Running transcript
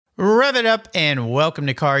Rev it up and welcome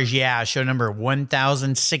to Cars Yeah, show number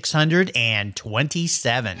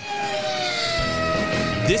 1627.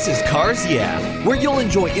 This is Cars Yeah, where you'll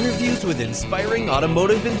enjoy interviews with inspiring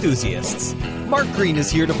automotive enthusiasts. Mark Green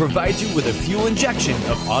is here to provide you with a fuel injection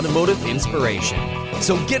of automotive inspiration.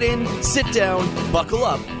 So get in, sit down, buckle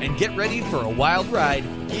up, and get ready for a wild ride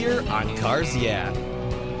here on Cars Yeah.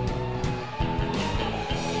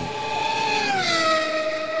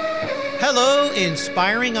 Hello,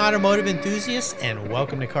 inspiring automotive enthusiasts, and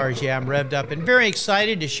welcome to Cars Yeah. I'm revved up and very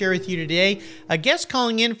excited to share with you today a guest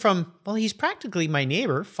calling in from, well, he's practically my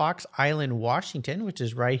neighbor, Fox Island, Washington, which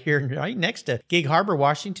is right here, right next to Gig Harbor,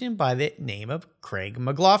 Washington, by the name of Craig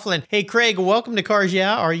McLaughlin. Hey, Craig, welcome to Cars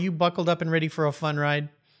Yeah. Are you buckled up and ready for a fun ride?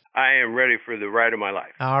 I am ready for the ride of my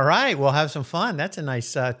life. All right. We'll have some fun. That's a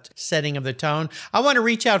nice setting of the tone. I want to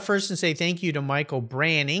reach out first and say thank you to Michael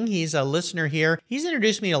Branning. He's a listener here. He's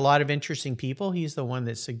introduced me to a lot of interesting people. He's the one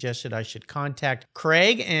that suggested I should contact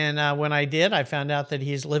Craig. And when I did, I found out that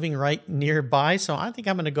he's living right nearby. So I think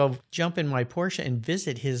I'm going to go jump in my Porsche and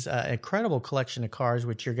visit his incredible collection of cars,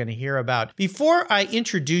 which you're going to hear about. Before I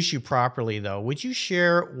introduce you properly, though, would you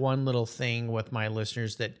share one little thing with my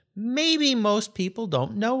listeners that maybe most people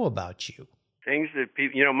don't know about you? Things that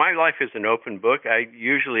people, my life is an open book. I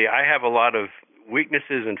have a lot of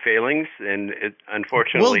weaknesses and failings, and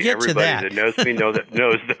unfortunately, everybody that knows me knows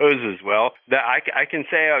those as well. That I can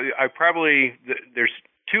say there's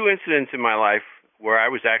two incidents in my life where I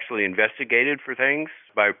was actually investigated for things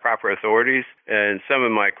by proper authorities, and some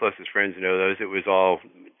of my closest friends know those. It was all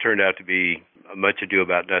turned out to be much ado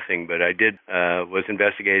about nothing, but I was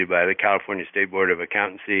investigated by the California State Board of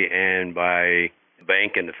Accountancy and by the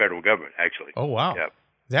bank and the federal government, actually. Oh, wow. Yep.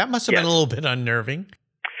 That must have been a little bit unnerving.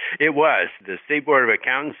 It was. The State Board of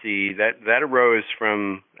Accountancy, that arose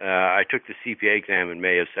from, I took the CPA exam in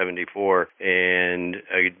May of 74, and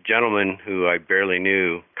a gentleman who I barely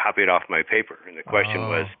knew copied off my paper. And the question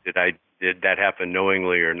was, did that happen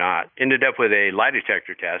knowingly or not? Ended up with a lie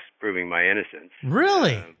detector test proving my innocence.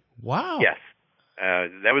 Really? Wow. Yes.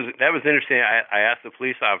 That was interesting. I asked the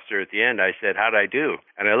police officer at the end, I said, how'd I do?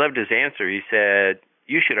 And I loved his answer. He said,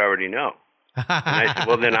 you should already know. And I said,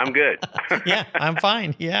 well, then I'm good. Yeah, I'm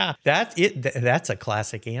fine. Yeah. That's it. That's a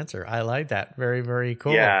classic answer. I like that. Very, very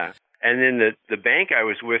cool. Yeah. And then the bank I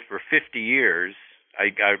was with for 50 years, I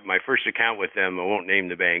got my first account with them. I won't name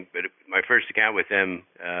the bank, but my first account with them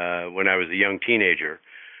when I was a young teenager.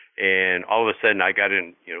 And all of a sudden, I got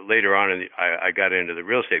in. Later on, I got into the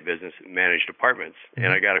real estate business, and managed apartments, and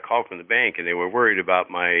I got a call from the bank, and they were worried about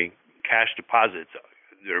my cash deposits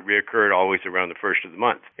that reoccurred always around the first of the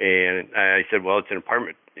month. And I said, "Well, it's an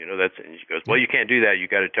apartment, And she goes, "Well, you can't do that. You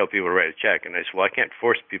got to tell people to write a check." And I said, "Well, I can't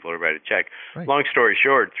force people to write a check." Right. Long story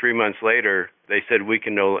short, 3 months later, they said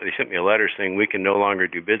they sent me a letter saying we can no longer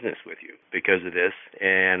do business with you because of this.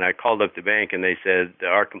 And I called up the bank and they said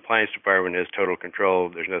our compliance department has total control.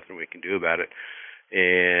 There's nothing we can do about it.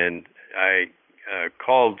 And I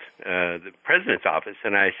called the president's office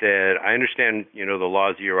and I said, "I understand, the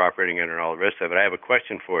laws you're operating under and all the rest of it. I have a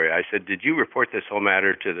question for you." I said, "Did you report this whole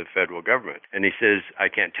matter to the federal government?" And he says, "I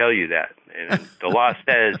can't tell you that. And the law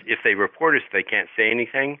says if they report us, they can't say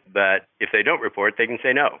anything. But if they don't report, they can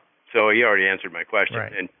say no." So he already answered my question.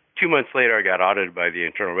 Right. And 2 months later, I got audited by the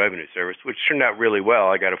Internal Revenue Service, which turned out really well.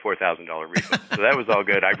 I got a $4,000 refund. So that was all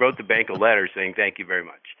good. I wrote the bank a letter saying, "Thank you very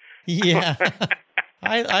much." Yeah.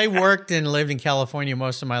 I worked and lived in California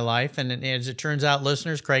most of my life, and as it turns out,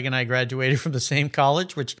 listeners, Craig and I graduated from the same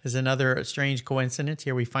college, which is another strange coincidence.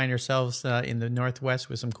 Here we find ourselves in the Northwest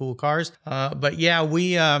with some cool cars. But yeah,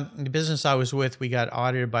 the business I was with, we got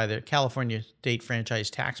audited by the California State Franchise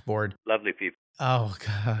Tax Board. Lovely people. Oh,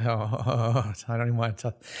 God. I don't even want to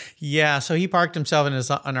tell. Yeah, so he parked himself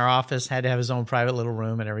in our office, had to have his own private little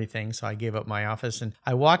room and everything, so I gave up my office. And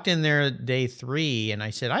I walked in there day 3, and I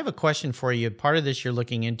said, "I have a question for you. Part of this you're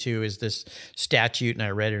looking into is this statute," and I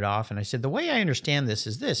read it off. And I said, "The way I understand this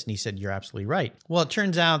is this." And he said, "You're absolutely right." Well, it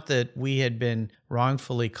turns out that we had been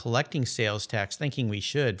wrongfully collecting sales tax, thinking we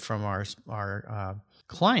should, from our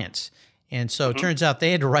clients. And so it turns out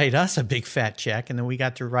they had to write us a big fat check, and then we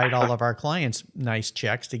got to write all of our clients nice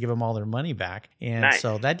checks to give them all their money back. And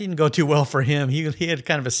so that didn't go too well for him. He had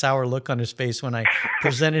kind of a sour look on his face when I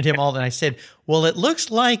presented him all. And I said, "Well, it looks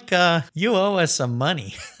like you owe us some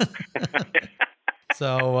money."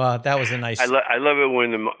 So that was a nice. I love it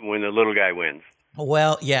when the little guy wins.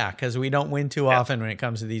 Well, yeah, because we don't win too often when it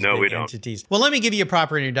comes to these big entities. Well, let me give you a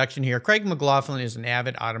proper introduction here. Craig McLaughlin is an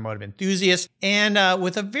avid automotive enthusiast and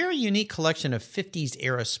with a very unique collection of 50s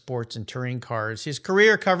era sports and touring cars. His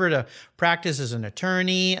career covered a practice as an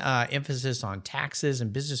attorney, emphasis on taxes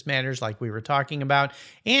and business matters like we were talking about,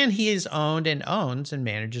 and he has owned and owns and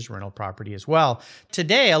manages rental property as well.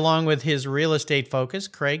 Today, along with his real estate focus,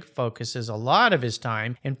 Craig focuses a lot of his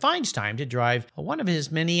time and finds time to drive one of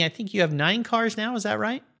his many, I think you have 9 cars now, is that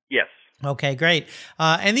right? Yes. Okay, great.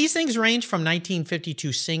 And these things range from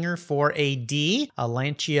 1952 Singer 4AD, a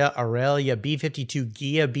Lancia Aurelia B52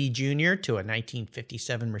 Ghia B Jr. to a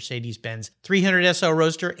 1957 Mercedes Benz 300 SL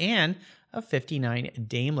Roadster and a 59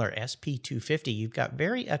 Daimler SP250. You've got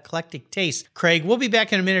very eclectic tastes. Craig, we'll be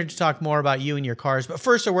back in a minute to talk more about you and your cars. But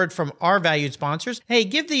first, a word from our valued sponsors. Hey,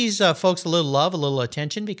 give these folks a little love, a little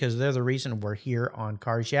attention, because they're the reason we're here on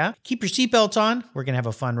Cars Yeah. Keep your seatbelts on. We're going to have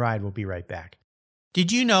a fun ride. We'll be right back.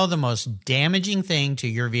 Did you know the most damaging thing to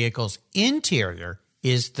your vehicle's interior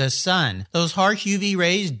is the sun? Those harsh UV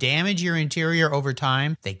rays damage your interior over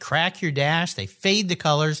time. They crack your dash, they fade the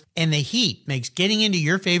colors, and the heat makes getting into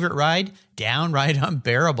your favorite ride downright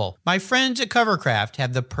unbearable. My friends at Covercraft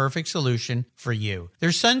have the perfect solution for you.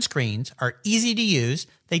 Their sunscreens are easy to use,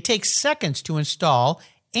 they take seconds to install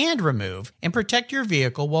and remove and protect your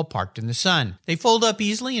vehicle while parked in the sun. They fold up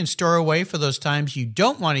easily and store away for those times you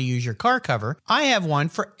don't want to use your car cover. I have one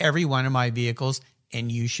for every one of my vehicles, and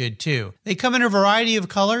you should too. They come in a variety of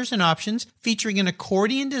colors and options, featuring an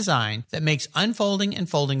accordion design that makes unfolding and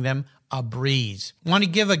folding them a breeze. Want to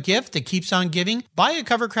give a gift that keeps on giving? Buy a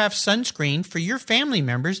Covercraft sunscreen for your family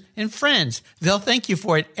members and friends. They'll thank you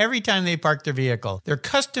for it every time they park their vehicle. They're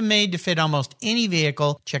custom made to fit almost any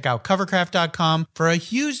vehicle. Check out covercraft.com for a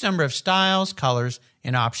huge number of styles, colors,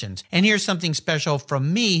 and options. And here's something special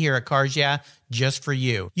from me here at Cars Yeah, just for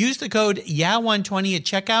you. Use the code YEAH120 at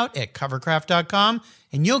checkout at covercraft.com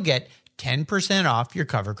and you'll get 10% off your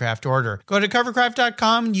Covercraft order. Go to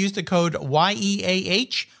covercraft.com and use the code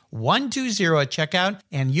YEAH120 at checkout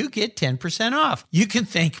and you get 10% off. You can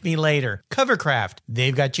thank me later. Covercraft,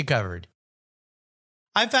 they've got you covered.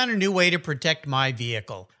 I found a new way to protect my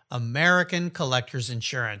vehicle. American Collectors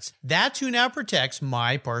Insurance. That's who now protects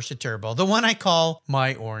my Porsche Turbo, the one I call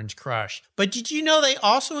my Orange Crush. But did you know they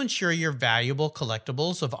also insure your valuable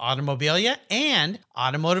collectibles of automobilia and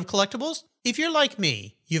automotive collectibles? If you're like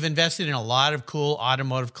me, you've invested in a lot of cool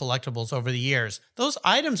automotive collectibles over the years. Those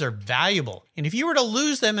items are valuable, and if you were to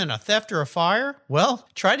lose them in a theft or a fire, well,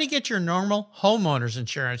 try to get your normal homeowner's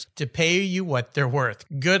insurance to pay you what they're worth.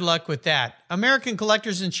 Good luck with that. American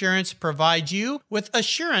Collectors Insurance provides you with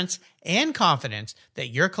assurance and confidence that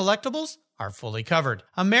your collectibles are fully covered.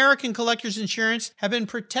 American Collectors Insurance have been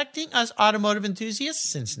protecting us automotive enthusiasts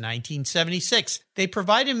since 1976. They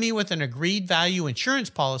provided me with an agreed value insurance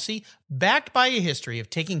policy backed by a history of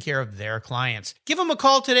taking care of their clients. Give them a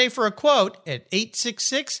call today for a quote at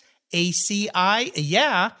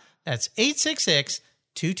 866-ACI-YEAH. That's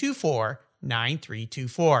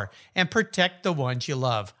 866-224-9324. And protect the ones you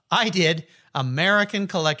love. I did. American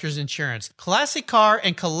Collectors Insurance. Classic car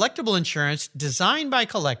and collectible insurance designed by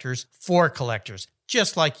collectors for collectors,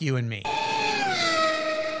 just like you and me.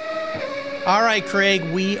 All right, Craig,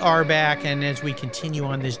 we are back. And as we continue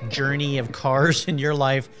on this journey of cars in your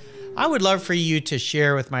life, I would love for you to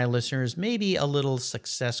share with my listeners maybe a little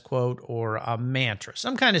success quote or a mantra,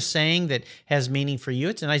 some kind of saying that has meaning for you.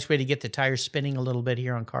 It's a nice way to get the tires spinning a little bit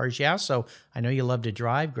here on Cars Yeah. So I know you love to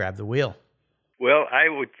drive. Grab the wheel. Well, I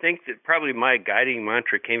would think that probably my guiding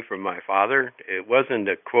mantra came from my father. It wasn't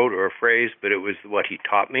a quote or a phrase, but it was what he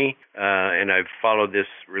taught me, and I've followed this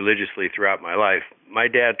religiously throughout my life. My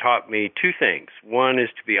dad taught me 2 things. One is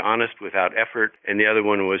to be honest without effort, and the other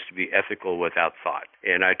one was to be ethical without thought.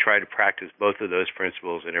 And I try to practice both of those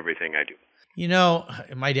principles in everything I do. You know,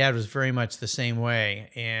 my dad was very much the same way.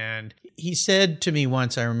 And he said to me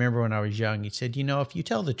once, I remember when I was young, he said, you know, if you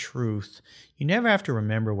tell the truth, you never have to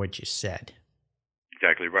remember what you said.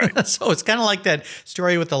 Exactly right. So it's kind of like that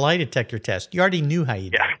story with the lie detector test. You already knew how you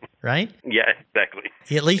did it, right? Yeah, exactly.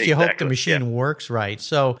 At least you hope the machine works right.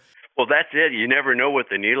 So, well, that's it. You never know what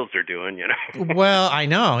the needles are doing, you know. Well, I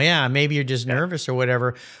know. Yeah, maybe you're just nervous or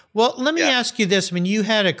whatever. Well, let me ask you this. I mean, you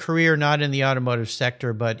had a career not in the automotive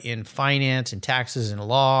sector, but in finance and taxes and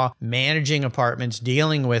law, managing apartments,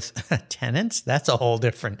 dealing with tenants. That's a whole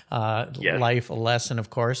different life lesson, of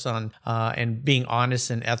course, on and being honest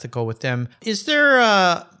and ethical with them. Is there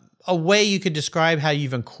a way you could describe how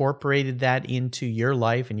you've incorporated that into your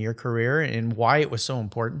life and your career and why it was so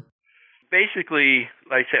important? Basically,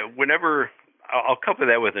 like I said, whenever I'll couple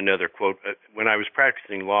that with another quote. When I was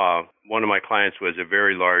practicing law, one of my clients was a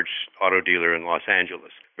very large auto dealer in Los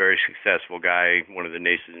Angeles, very successful guy, one of the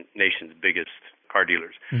nation's biggest car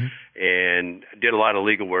dealers, and did a lot of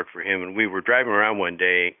legal work for him. And we were driving around one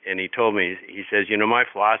day, and he told me, he says, my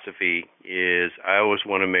philosophy is I always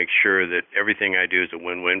want to make sure that everything I do is a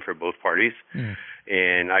win-win for both parties.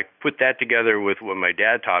 And I put that together with what my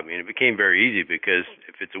dad taught me, and it became very easy because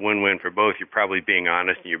if it's a win-win for both, you're probably being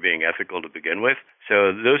honest and you're being ethical to begin with.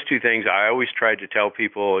 So those two things, I always tried to tell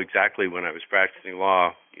people exactly when I was practicing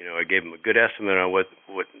law. I gave them a good estimate on what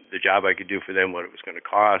the job I could do for them, what it was going to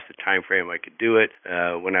cost, the time frame I could do it.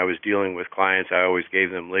 When I was dealing with clients, I always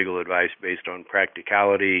gave them legal advice based on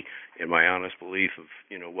practicality and my honest belief of,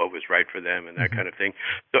 what was right for them and that kind of thing.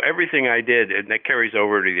 So everything I did, and that carries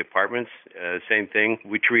over to the apartments, same thing.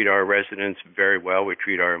 We treat our residents very well. We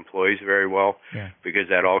treat our employees very well because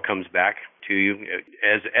that all comes back to you.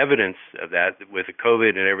 As evidence of that, with the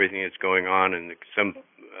COVID and everything that's going on, and some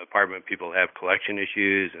apartment people have collection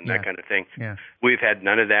issues and that kind of thing. We've had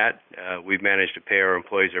none of that. We've managed to pay our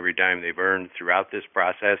employees every dime they've earned throughout this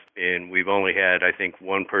process, and we've only had, I think,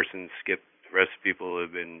 one person skip. The rest of the people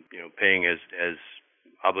have been, paying as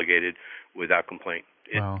obligated without complaint.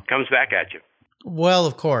 It comes back at you. Well,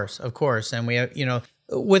 of course. And we have,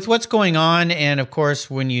 with what's going on, and of course,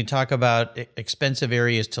 when you talk about expensive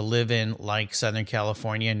areas to live in, like Southern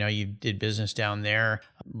California, I know you did business down there.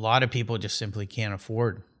 A lot of people just simply can't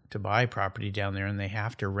afford to buy property down there, and they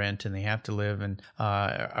have to rent and they have to live in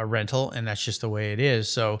a rental, and that's just the way it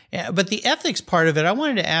is. So, but the ethics part of it, I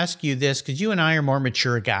wanted to ask you this, because you and I are more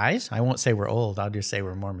mature guys. I won't say we're old. I'll just say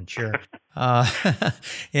we're more mature.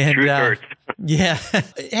 Truth yeah.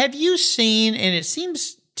 Have you seen, and it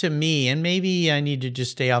seems to me, and maybe I need to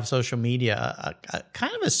just stay off social media, a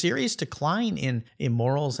kind of a serious decline in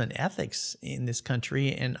morals and ethics in this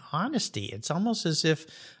country and honesty. It's almost as if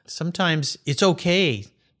sometimes it's okay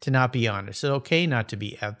to not be honest. It's okay not to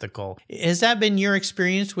be ethical. Has that been your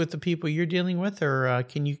experience with the people you're dealing with, or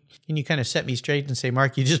can you kind of set me straight and say,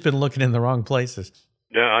 Mark, you've just been looking in the wrong places?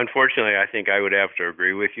 No, unfortunately, I think I would have to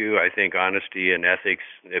agree with you. I think honesty and ethics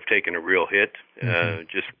have taken a real hit,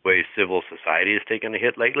 just the way civil society has taken a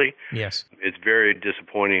hit lately. Yes. It's very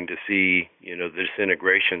disappointing to see, the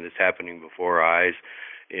disintegration that's happening before our eyes.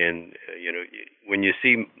 And, when you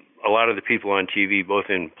see a lot of the people on TV, both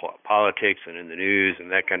in politics and in the news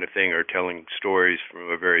and that kind of thing, are telling stories from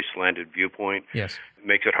a very slanted viewpoint. Yes. It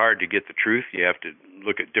makes it hard to get the truth. You have to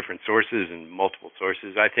look at different sources and multiple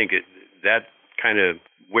sources. I think that kind of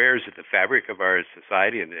wears at the fabric of our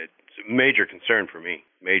society, and it's a major concern for me.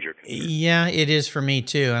 Major concern. Yeah, it is for me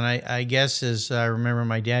too. And I guess, as I remember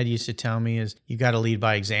my dad used to tell me, is you got to lead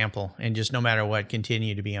by example, and just no matter what,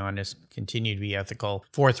 continue to be honest, continue to be ethical,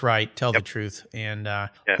 forthright, tell the truth. And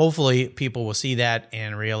hopefully people will see that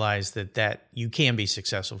and realize that you can be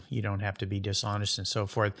successful. You don't have to be dishonest and so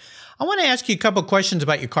forth. I want to ask you a couple of questions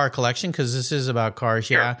about your car collection, because this is about cars.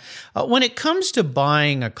 Sure. Yeah. When it comes to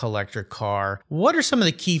buying a collector car, what are some of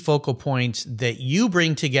the key focal points that you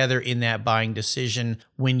bring together in that buying decision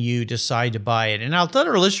when you decide to buy it? And I'll let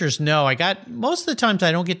our listeners know, most of the times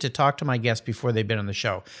I don't get to talk to my guests before they've been on the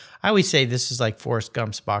show. I always say this is like Forrest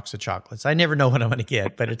Gump's box of chocolates. I never know what I'm going to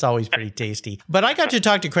get, but it's always pretty tasty. But I got to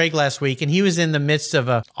talk to Craig last week, and he was in the midst of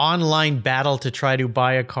an online battle to try to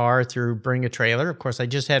buy a car through Bring a Trailer. Of course, I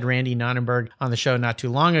just had Randy Nonnenberg on the show not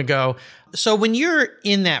too long ago. So when you're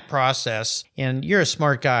in that process, and you're a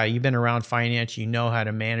smart guy, you've been around finance, you know how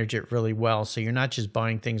to manage it really well, so you're not just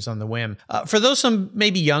buying things on the whim. For those some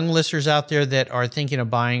maybe young listeners out there that are thinking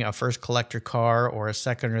of buying a first collector car or a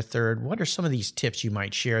second or third, what are some of these tips you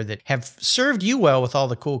might share that have served you well with all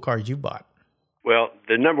the cool cars you bought? Well,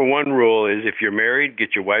 the number one rule is if you're married,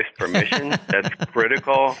 get your wife's permission. That's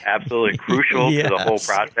critical, absolutely crucial to the whole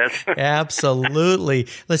process. Absolutely.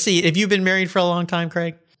 Let's see, have you been married for a long time,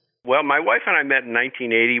 Craig? Well, my wife and I met in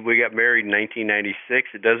 1980. We got married in 1996.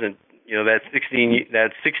 It doesn't,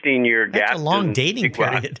 that 16-year gap. That's a long dating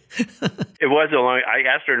period. It was a long. I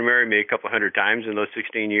asked her to marry me a couple hundred times in those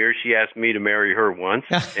 16 years. She asked me to marry her once,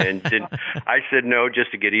 and I said no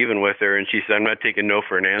just to get even with her. And she said, "I'm not taking no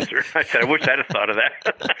for an answer." I said, "I wish I'd have thought of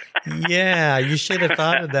that." Yeah, you should have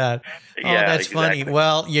thought of that. Oh, yeah, that's exactly. funny.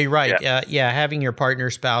 Well, you're right. Yeah, having your partner,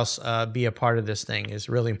 spouse be a part of this thing is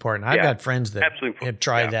really important. I've got friends that have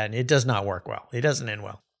tried that, and it does not work well. It doesn't end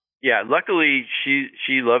well. Yeah, luckily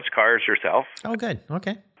she loves cars herself. Oh, good.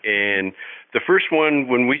 Okay. And the first one,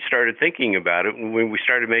 when we started thinking about it, when we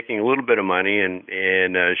started making a little bit of money, and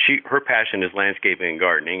her passion is landscaping and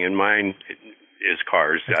gardening, and mine is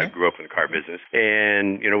cars. Okay. I grew up in the car business,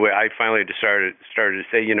 and I finally started to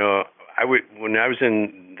say, when I was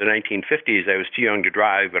in the 1950s, I was too young to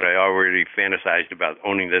drive, but I already fantasized about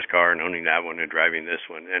owning this car and owning that one and driving this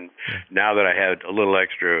one. And now that I had a little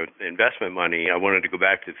extra investment money, I wanted to go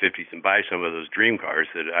back to the 50s and buy some of those dream cars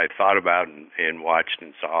that I thought about and watched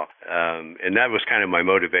and saw. And that was kind of my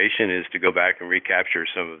motivation, is to go back and recapture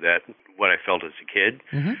some of that, what I felt as a kid.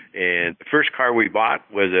 Mm-hmm. And the first car we bought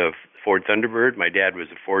was a Ford Thunderbird. My dad was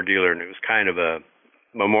a Ford dealer, and it was kind of a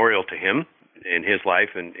memorial to him in his life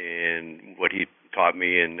and what he taught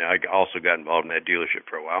me. And I also got involved in that dealership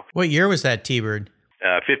for a while. What year was that T-Bird?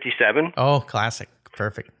 57. Oh, classic.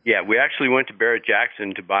 Perfect. Yeah, we actually went to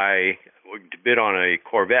Barrett-Jackson to bid on a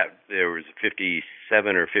Corvette. There was a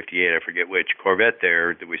 57 or 58, I forget which, Corvette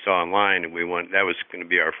there that we saw online, and that was going to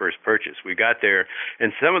be our first purchase. We got there,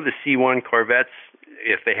 and some of the C1 Corvettes,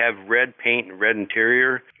 if they have red paint and red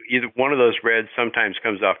interior, either one of those reds sometimes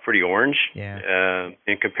comes off pretty orange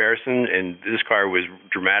in comparison, and this car was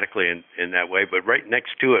dramatically in that way. But right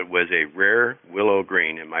next to it was a rare willow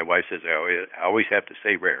green, and my wife says, I always have to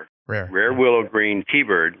say rare. Rare willow green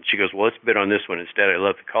T-Bird. She goes, well, let's bid on this one instead. I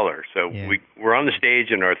love the color. So we're on the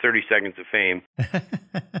stage in our 30 seconds of fame,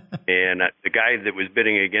 and the guy that was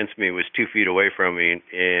bidding against me was 2 feet away from me,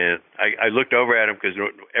 and I looked over at him because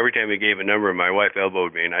every time he gave a number, my wife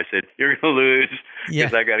elbowed me, and I said, you're going to lose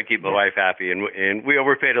because I got to keep my wife happy. And we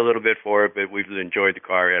overpaid a little bit for it, but we've enjoyed the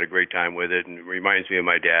car. I had a great time with it, and it reminds me of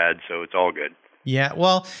my dad, so it's all good. Yeah,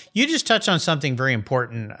 well, you just touched on something very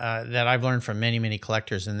important that I've learned from many, many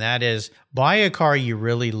collectors, and that is buy a car you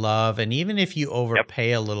really love, and even if you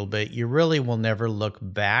overpay a little bit, you really will never look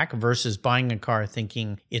back, versus buying a car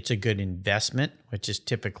thinking it's a good investment, which is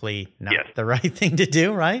typically not the right thing to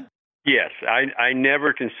do, right? Yes, I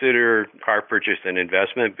never consider car purchase an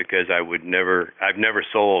investment because I've never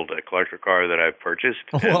sold a collector car that I've purchased.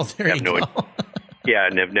 Well, there you go. Yeah,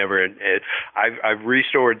 and I've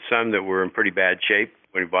restored some that were in pretty bad shape.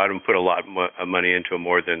 When we bought them, put a lot of money into them,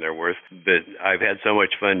 more than they're worth. But I've had so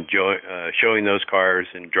much fun showing those cars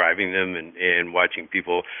and driving them and watching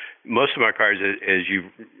people. Most of my cars, as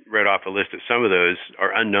you read off a list of some of those,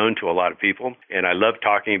 are unknown to a lot of people. And I love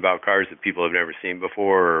talking about cars that people have never seen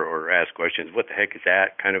before or ask questions, what the heck is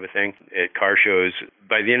that, kind of a thing, at car shows.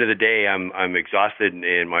 By the end of the day, I'm exhausted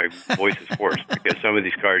and my voice is hoarse because some of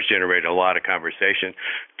these cars generate a lot of conversation.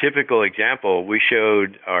 Typical example, we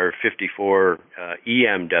showed our 54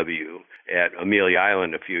 EMW at Amelia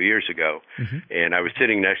Island a few years ago. Mm-hmm. And I was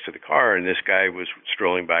sitting next to the car, and this guy was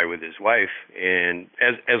strolling by with his wife. And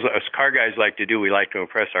as car guys like to do, we like to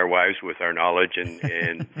impress our wives with our knowledge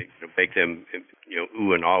and make them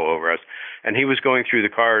ooh and all over us. And he was going through the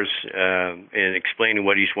cars and explaining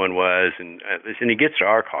what each one was. And he gets to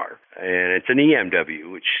our car, and it's an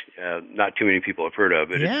EMW, which not too many people have heard of.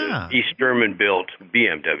 But it's an East German-built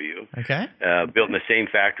BMW. Okay. Built in the same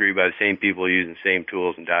factory by the same people, using the same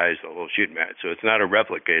tools and dies, the whole shooting match. So it's not a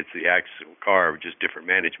replica. It's the actual car with just different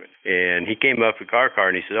management. And he came up with our car,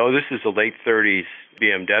 and he said, oh, this is a late 30s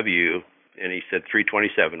BMW. And he said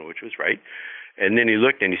 327, which was right. And then he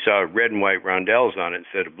looked and he saw red and white roundels on it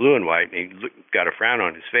instead of blue and white, and he got a frown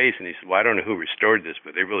on his face, and he said, well, I don't know who restored this,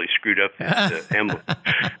 but they really screwed up the emblem.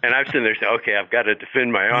 And I'm sitting there saying, okay, I've got to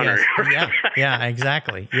defend my honor. Yes. Yeah,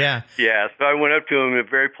 exactly. Yeah. Yeah, so I went up to him in a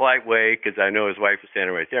very polite way because I know his wife was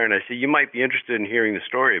standing right there, and I said, you might be interested in hearing the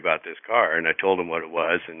story about this car. And I told him what it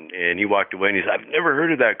was, and he walked away, and he said, I've never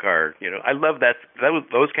heard of that car. I love that.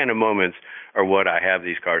 Those kind of moments are what I have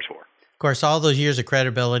these cars for. Of course, all those years of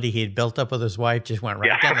credibility he had built up with his wife just went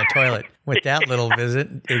right down the toilet with that little visit.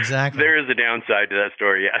 Exactly. There is a downside to that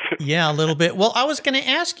story, yes. Yeah, a little bit. Well, I was going to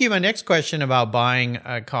ask you, my next question about buying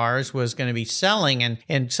cars was going to be selling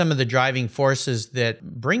and some of the driving forces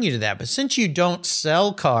that bring you to that. But since you don't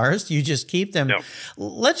sell cars, you just keep them. No.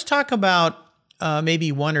 Let's talk about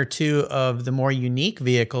maybe one or two of the more unique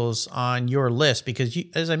vehicles on your list, because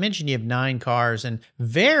as I mentioned, you have 9 cars and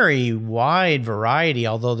very wide variety,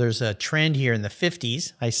 although there's a trend here in the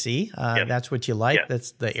 50s, I see. That's what you like. That's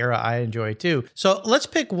the era I enjoy too. So let's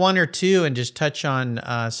pick one or two and just touch on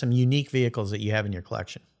some unique vehicles that you have in your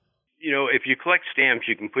collection. If you collect stamps,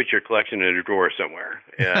 you can put your collection in a drawer somewhere.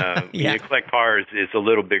 When you collect cars, it's a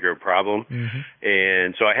little bigger problem. Mm-hmm.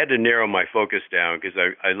 And so I had to narrow my focus down because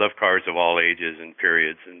I love cars of all ages and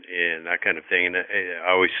periods and that kind of thing. And I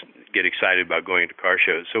always get excited about going to car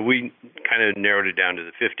shows. So we kind of narrowed it down to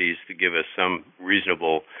the 50s to give us some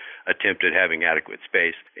reasonable attempt at having adequate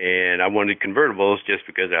space. And I wanted convertibles just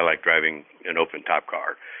because I like driving an open top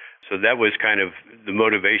car. So that was kind of the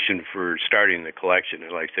motivation for starting the collection.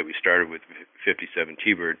 And like I said, we started with 57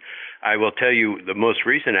 T-Bird. I will tell you the most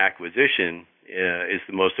recent acquisition is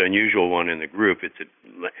the most unusual one in the group.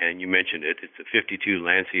 And you mentioned it. It's a '52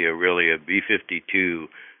 Lancia Aurelia B52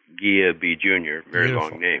 Ghia B Junior. Very Beautiful.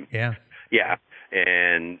 long name. Yeah. Yeah.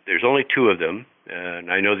 And there's only two of them.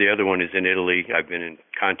 And I know the other one is in Italy. I've been in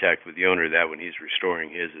contact with the owner of that one. He's restoring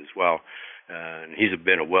his as well. And he's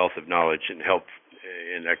been a wealth of knowledge and help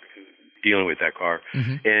in that, dealing with that car.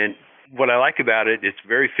 And what I like about it, it's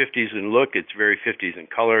very 50s in look. It's very 50s in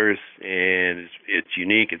colors, and it's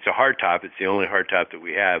unique. It's a hardtop. It's the only hardtop that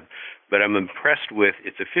we have. But I'm impressed with,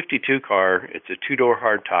 it's a 52 car. It's a two-door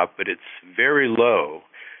hardtop, but it's very low.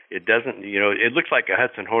 It doesn't, it looks like a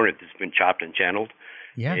Hudson Hornet that's been chopped and channeled.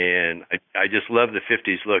 Yeah. And I just love the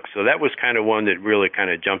 50s look. So that was kind of one that really kind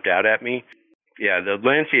of jumped out at me. Yeah, the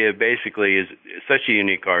Lancia basically is such a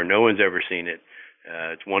unique car. No one's ever seen it.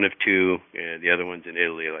 It's one of two. The other one's in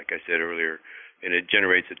Italy, like I said earlier, and it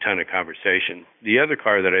generates a ton of conversation. The other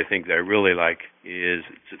car that I think that I really like is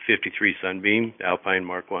it's a 53 Sunbeam Alpine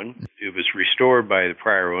Mark I. It was restored by the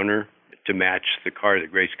prior owner to match the car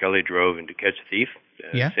that Grace Kelly drove in To Catch a Thief.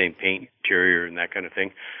 Same paint, interior, and that kind of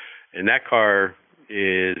thing. And that car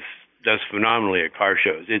does phenomenally at car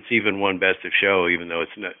shows. It's even won Best of Show, even though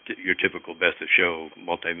it's not your typical Best of Show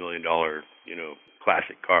multi-million-dollar,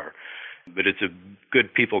 classic car. But it's a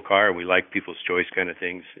good people car, and we like people's choice kind of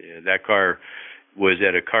things. That car was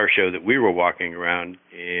at a car show that we were walking around,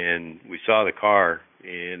 and we saw the car,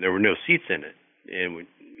 and there were no seats in it, and it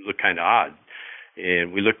looked kind of odd.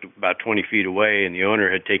 And we looked about 20 feet away, and the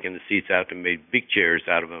owner had taken the seats out and made big chairs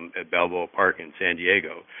out of them at Balboa Park in San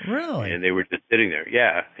Diego. Really? And they were just sitting there.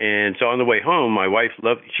 Yeah. And so on the way home, my wife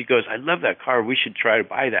she goes, I love that car. We should try to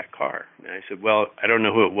buy that car. And I said, well, I don't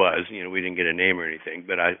know who it was. We didn't get a name or anything,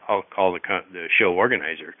 but I'll call the show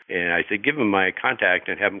organizer. And I said, give him my contact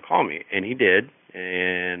and have him call me. And he did.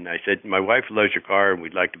 And I said, my wife loves your car, and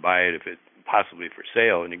we'd like to buy it if it's possibly for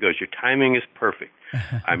sale. And he goes, your timing is perfect.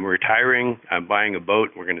 I'm retiring. I'm buying a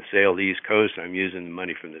boat. We're going to sail the East Coast. I'm using the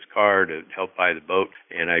money from this car to help buy the boat.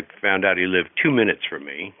 And I found out he lived 2 minutes from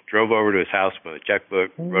me. Drove over to his house with a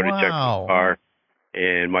checkbook, wrote a check for the car.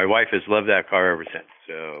 And my wife has loved that car ever since.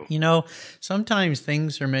 So sometimes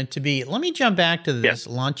things are meant to be. Let me jump back to this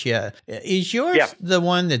Lancia. Is yours the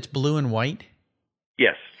one that's blue and white?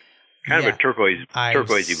 Yes. Kind of a turquoisey blue and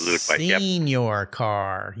white. I've seen your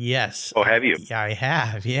car. Yes. Oh, have you? Yeah, I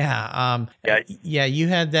have. Yeah. You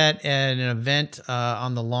had that at an event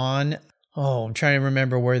on the lawn. Oh, I'm trying to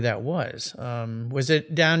remember where that was. Was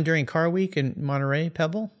it down during Car Week in Monterey,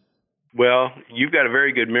 Pebble? Well, you've got a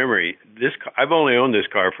very good memory. I've only owned this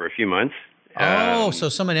car for a few months. So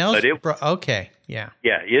someone else? Okay. Yeah.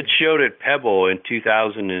 Yeah, it showed at Pebble in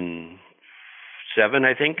 2007,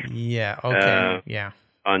 I think. Yeah. Okay. Yeah.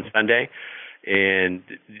 On Sunday. And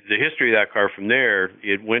the history of that car from there,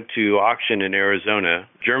 it went to auction in Arizona.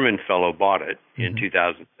 A German fellow bought it in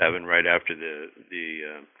 2007, right after the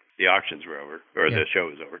auctions were over, or the show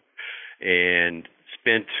was over, and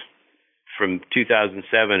spent from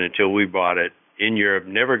 2007 until we bought it in Europe,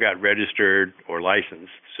 never got registered or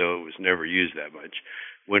licensed, so it was never used that much.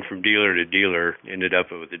 Went from dealer to dealer, ended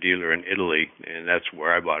up with a dealer in Italy, and that's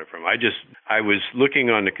where I bought it from. I was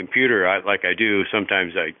looking on the computer, like I do.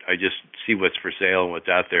 Sometimes I just see what's for sale and what's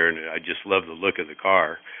out there, and I just love the look of the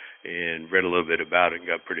car, and read a little bit about it and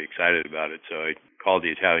got pretty excited about it. So I called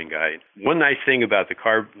the Italian guy. One nice thing about the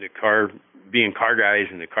car being car guys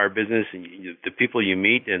in the car business, and the people you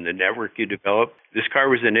meet and the network you develop. This car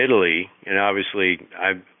was in Italy, and obviously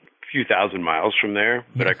I'm few thousand miles from there,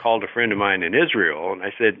 but I called a friend of mine in Israel, and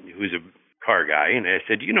I said, who's a car guy, and I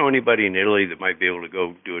said, do you know anybody in Italy that might be able to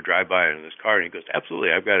go do a drive-by on this car? And he goes,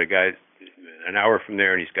 absolutely. I've got a guy an hour from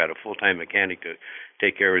there, and he's got a full-time mechanic to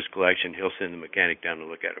take care of his collection. He'll send the mechanic down to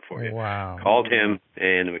look at it for you. Wow. Called him,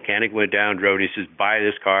 and the mechanic went down, drove, and he says, buy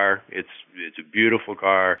this car. It's a beautiful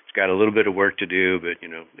car. It's got a little bit of work to do, but,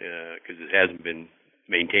 because it hasn't been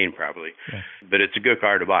maintained properly. Yeah. But it's a good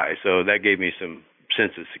car to buy. So that gave me some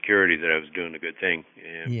sense of security that I was doing a good thing,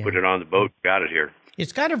 and put it on the boat, got it here.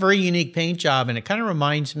 It's got a very unique paint job, and it kind of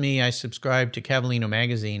reminds me, I subscribe to Cavallino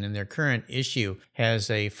magazine, and their current issue has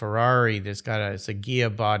a Ferrari it's a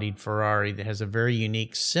Ghia-bodied Ferrari that has a very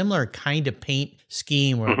unique, similar kind of paint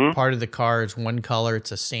scheme where part of the car is one color,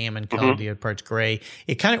 it's a salmon color, the other part's gray.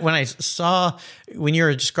 It kind of, when you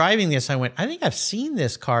were describing this, I went, I think I've seen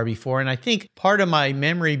this car before, and I think part of my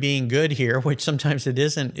memory being good here, which sometimes it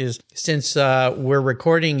isn't, is since we're we're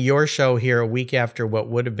recording your show here a week after what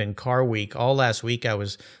would have been Car Week. All last week, I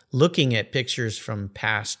was looking at pictures from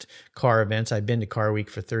past car events. I've been to Car Week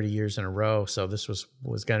for 30 years in a row, so this was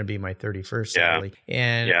going to be my 31st, sadly.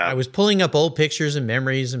 And I was pulling up old pictures and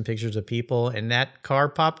memories and pictures of people, and that car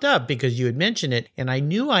popped up because you had mentioned it, and I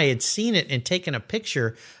knew I had seen it and taken a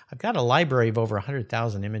picture. I've got a library of over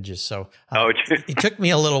 100,000 images, so it took me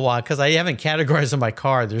a little while because I haven't categorized my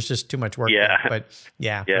car. There's just too much work there. But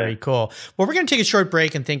very cool. Well, we're going to take a short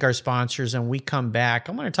break and thank our sponsors, and we come back.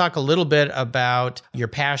 I'm going to talk a little bit about your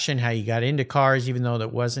passion, how you got into cars, even though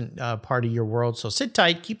that wasn't part of your world. So sit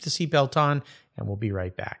tight, keep the seatbelt on, and we'll be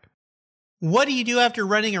right back. What do you do after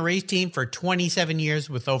running a race team for 27 years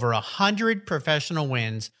with over 100 professional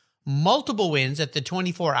wins, multiple wins at the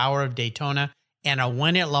 24-hour of Daytona, and a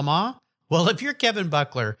win at Le Mans? Well, if you're Kevin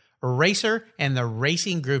Buckler, a racer and the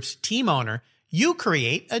Racing Group's team owner, you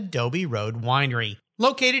create Adobe Road Winery.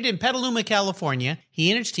 Located in Petaluma, California, he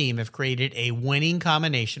and his team have created a winning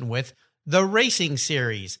combination with the Racing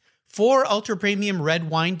Series, 4 ultra-premium red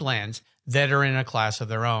wine blends that are in a class of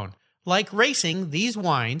their own. Like racing, these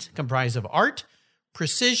wines comprise of art,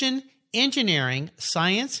 precision, engineering,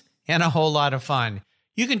 science, and a whole lot of fun.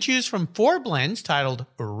 You can choose from 4 blends titled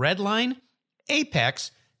Redline,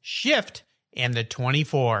 Apex, Shift, and the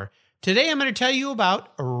 24. Today I'm going to tell you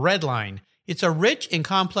about Redline. It's a rich and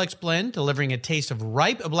complex blend delivering a taste of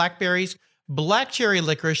ripe blackberries, black cherry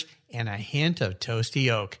licorice, and a hint of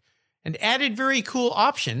toasty oak. An added very cool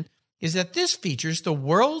option is that this features the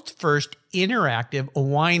world's first interactive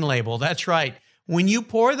wine label. That's right. When you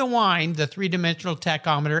pour the wine, the 3-dimensional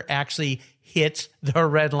tachometer actually hits the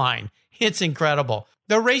red line. It's incredible.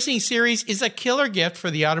 The Racing Series is a killer gift for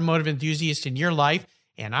the automotive enthusiast in your life,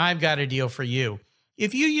 and I've got a deal for you.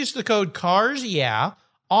 If you use the code CARSYEAH,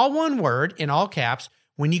 all one word in all caps,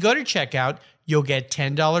 when you go to checkout, you'll get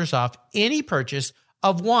 $10 off any purchase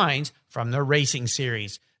of wines from the Racing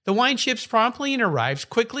Series. The wine ships promptly and arrives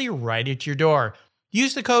quickly right at your door.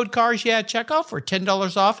 Use the code CARSYEAH at checkout for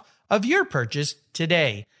 $10 off of your purchase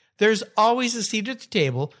today. There's always a seat at the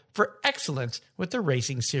table for excellence with the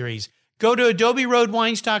Racing Series. Go to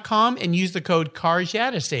adoberoadwines.com and use the code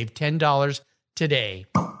CARSYEAH to save $10 today.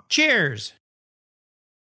 Cheers!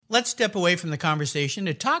 Let's step away from the conversation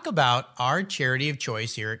to talk about our charity of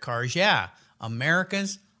choice here at Cars Yeah,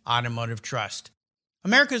 America's Automotive Trust.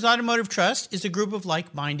 America's Automotive Trust is a group of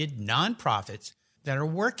like-minded nonprofits that are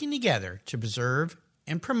working together to preserve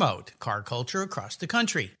and promote car culture across the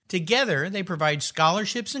country. Together, they provide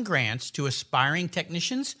scholarships and grants to aspiring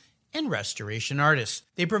technicians and restoration artists.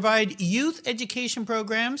 They provide youth education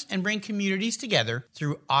programs and bring communities together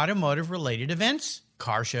through automotive-related events,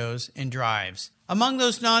 car shows, and drives. Among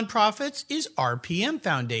those nonprofits is RPM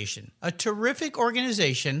Foundation, a terrific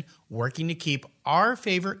organization working to keep our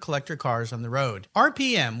favorite collector cars on the road.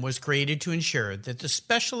 RPM was created to ensure that the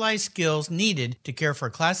specialized skills needed to care for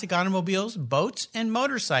classic automobiles, boats, and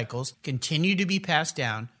motorcycles continue to be passed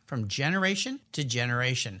down from generation to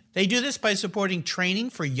generation. They do this by supporting training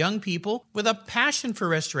for young people with a passion for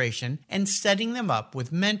restoration and setting them up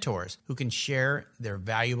with mentors who can share their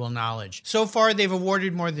valuable knowledge. So far, they've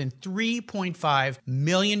awarded more than $3.5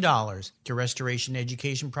 million to restoration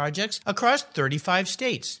education projects across 35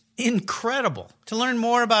 states. Incredible! To learn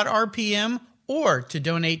more about RPM or to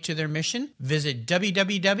donate to their mission, visit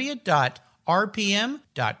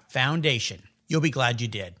www.rpm.foundation. You'll be glad you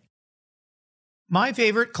did. My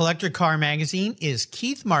favorite collector car magazine is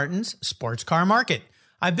Keith Martin's Sports Car Market.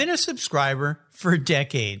 I've been a subscriber for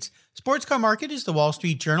decades. Sports Car Market is the Wall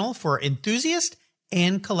Street Journal for enthusiasts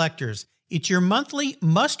and collectors. It's your monthly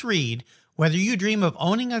must-read, whether you dream of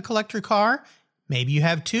owning a collector car, maybe you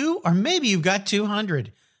have 2, or maybe you've got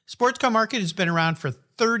 200. Sports Car Market has been around for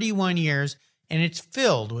 31 years, and it's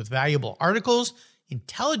filled with valuable articles,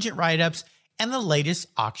 intelligent write-ups, and the latest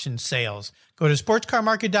auction sales. Go to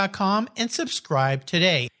sportscarmarket.com and subscribe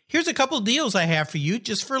today. Here's a couple deals I have for you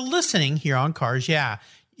just for listening here on Cars Yeah.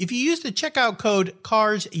 If you use the checkout code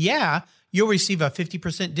Cars Yeah, you'll receive a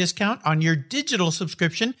 50% discount on your digital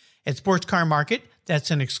subscription at Sports Car Market.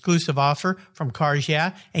 That's an exclusive offer from Cars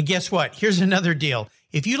Yeah. And guess what? Here's another deal.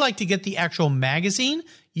 If you'd like to get the actual magazine,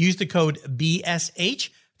 use the code BSH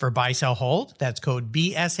for buy, sell, hold. That's code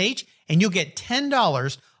BSH, and you'll get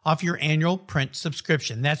 $10 off your annual print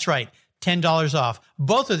subscription. That's right, $10 off.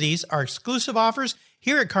 Both of these are exclusive offers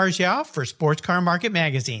here at Cars Yeah for Sports Car Market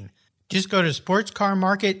Magazine. Just go to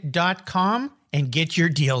sportscarmarket.com and get your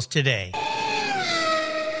deals today.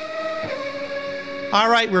 All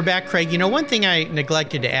right, we're back, Craig. You know, one thing I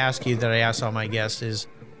neglected to ask you that I ask all my guests is,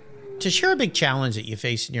 To share a big challenge that you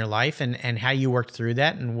faced in your life and how you worked through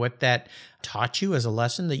that and what that taught you as a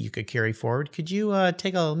lesson that you could carry forward, could you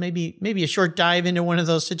take a maybe a short dive into one of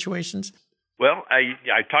those situations? Well,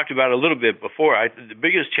 I talked about it a little bit before. The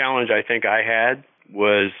biggest challenge I think I had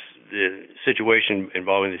was the situation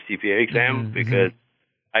involving the CPA exam because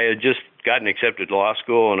I had just gotten accepted to law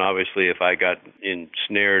school, and obviously if I got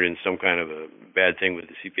ensnared in some kind of a bad thing with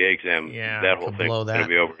the CPA exam, that whole thing was going to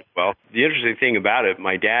be over as well. The interesting thing about it,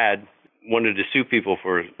 my dad wanted to sue people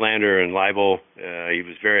for slander and libel. He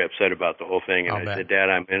was very upset about the whole thing, and I said, Dad,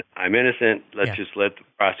 I'm innocent. Let's just let the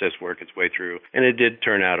process work its way through. And it did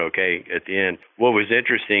turn out okay at the end. What was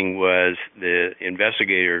interesting was the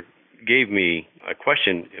investigator gave me a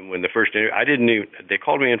question when the first interview. They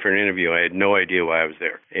called me in for an interview. I had no idea why I was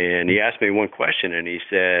there. And he asked me one question, and he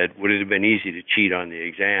said, would it have been easy to cheat on the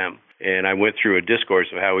exam? And I went through a discourse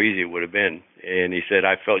of how easy it would have been. And he said,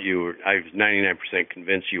 I was 99%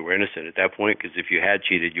 convinced you were innocent at that point, because if you had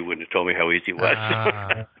cheated, you wouldn't have told me how easy it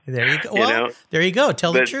was. There you go. Well, there you go.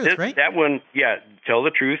 Tell the truth, right? That one, tell the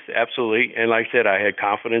truth, absolutely. And like I said, I had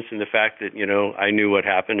confidence in the fact that, I knew what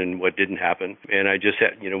happened and what didn't happen. And I just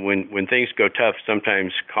had, when things go tough,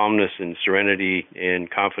 sometimes calmness and serenity and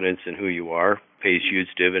confidence in who you are pays huge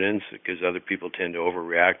dividends, because other people tend to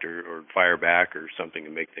overreact or fire back or something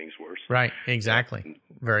and make things worse. Right, exactly.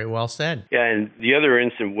 Very well said. Yeah, and the other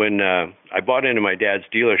incident when I bought into my dad's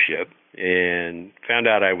dealership and found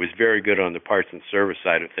out I was very good on the parts and service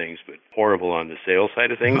side of things, but horrible on the sales side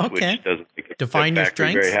of things, which doesn't define your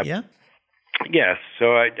strengths. Yes.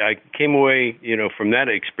 So I came away, from that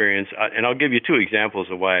experience, and I'll give you two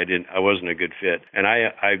examples of why I wasn't a good fit. And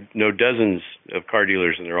I know dozens of car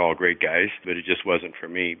dealers, and they're all great guys, but it just wasn't for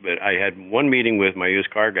me. But I had one meeting with my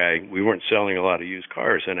used car guy. We weren't selling a lot of used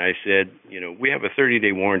cars, and I said, we have a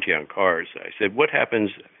 30-day warranty on cars. I said, what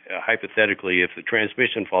happens hypothetically if the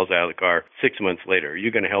transmission falls out of the car 6 months later? Are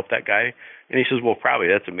you going to help that guy? And he says, well, probably.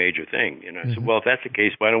 That's a major thing. I said, well, if that's the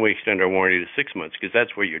case, why don't we extend our warranty to 6 months? Because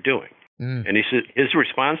that's what you're doing. And he said, his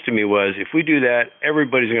response to me was, if we do that,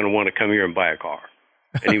 everybody's going to want to come here and buy a car.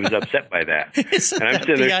 And he was upset by that. And I'm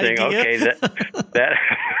sitting there saying, okay, that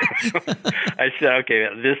I said, okay,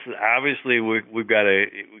 this obviously we've got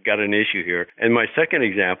an issue here. And my second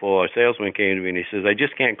example, a salesman came to me and he says, I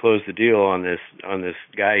just can't close the deal on this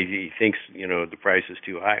guy. He thinks, the price is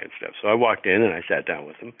too high and stuff. So I walked in and I sat down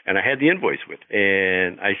with him and I had the invoice with him.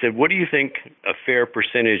 And I said, what do you think a fair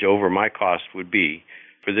percentage over my cost would be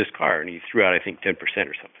for this car? And he threw out, I think, 10% or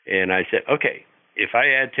something. And I said, okay, if I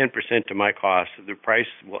add 10% to my cost, the price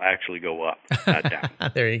will actually go up, not down.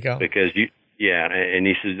 There you go. Because and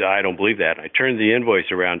he says, I don't believe that. I turned the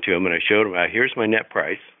invoice around to him and I showed him, here's my net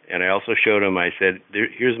price. And I also showed him, I said,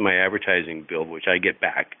 here's my advertising bill, which I get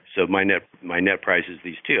back. So my net price is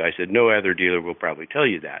these two. I said, no other dealer will probably tell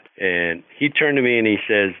you that. And he turned to me and he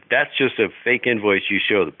says, that's just a fake invoice you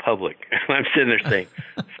show the public. I'm sitting there saying,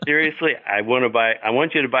 seriously, I want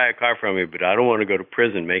you to buy a car from me, but I don't want to go to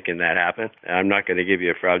prison making that happen. I'm not going to give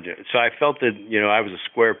you a fraudulent. So I felt that, I was a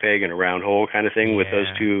square peg in a round hole kind of thing with those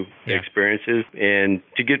two experiences. And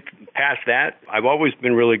to get past that, I've always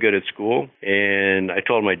been really good at school. And I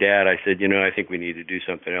told my dad, I said, I think we need to do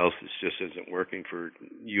something else. This just isn't working for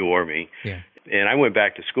you or me. Yeah. And I went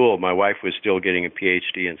back to school. My wife was still getting a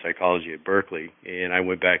PhD in psychology at Berkeley, and I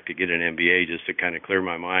went back to get an MBA just to kind of clear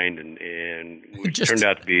my mind, and it turned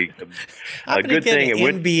out to be a good thing.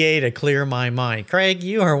 An MBA to clear my mind. Craig,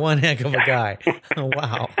 you are one heck of a guy.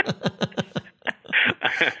 Wow.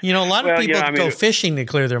 A lot of people go fishing to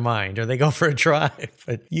clear their mind, or they go for a drive.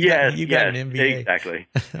 But you got an MBA. Exactly.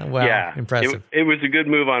 Wow, impressive. It was a good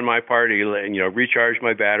move on my part. Recharged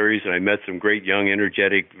my batteries, and I met some great young,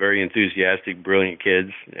 energetic, very enthusiastic, brilliant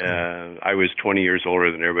kids. I was 20 years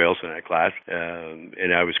older than everybody else in that class,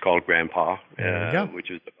 and I was called Grandpa, which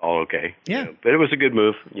was all okay. Yeah. But it was a good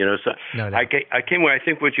move. So no doubt. I came where I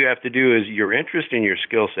think what you have to do is your interest and your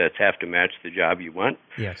skill sets have to match the job you want.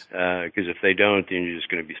 Yes. Because if they don't, then you're just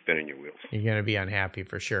going to be spinning your wheels. You're going to be unhappy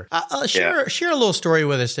for sure. Share a little story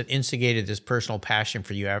with us that instigated this personal passion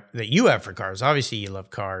for you that you have for cars. Obviously, you love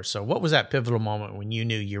cars. So what was that pivotal moment when you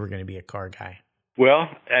knew you were going to be a car guy? Well,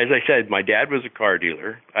 as I said, my dad was a car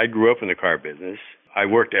dealer. I grew up in the car business. I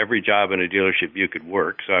worked every job in a dealership you could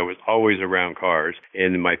work, so I was always around cars.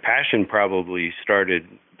 And my passion probably started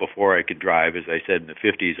before I could drive. As I said, in the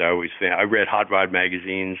 50s, I read hot rod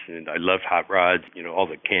magazines, and I loved hot rods, all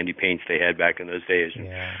the candy paints they had back in those days, and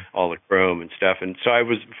all the chrome and stuff. And so I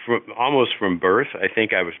was almost from birth. I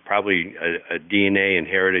think I was probably a DNA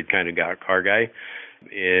inherited kind of car guy.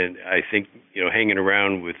 And I think, hanging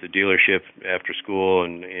around with the dealership after school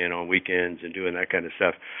and on weekends and doing that kind of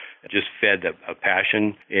stuff just fed a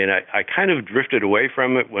passion. And I kind of drifted away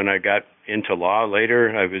from it when I got into law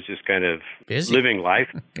later. I was just kind of busy living life.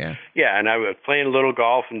 Yeah, and I was playing a little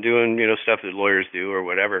golf and doing, stuff that lawyers do or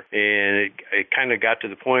whatever. And it kind of got to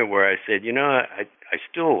the point where I said, I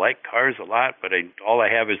still like cars a lot, but all I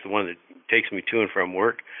have is the one that takes me to and from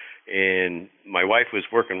work. And my wife was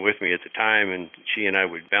working with me at the time, and she and I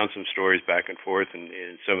would bounce some stories back and forth and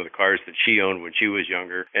some of the cars that she owned when she was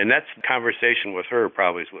younger. And that's the conversation with her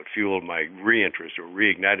probably is what fueled my reinterest or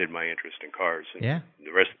reignited my interest in cars. And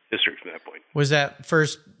the rest of the history from that point. Was that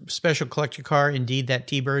first special collector car indeed that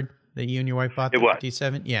T-Bird that you and your wife bought? It was.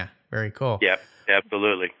 57? Yeah, very cool. Yep.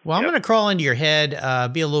 Absolutely. Well, I'm going to crawl into your head,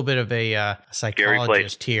 be a little bit of a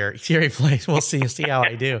psychologist here. Scary place. We'll see how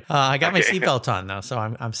I do. I got my seatbelt on, though, so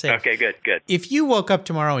I'm safe. Okay, good. If you woke up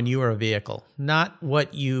tomorrow and you were a vehicle, not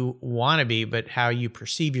what you want to be, but how you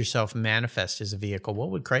perceive yourself manifest as a vehicle, what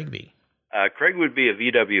would Craig be? Craig would be a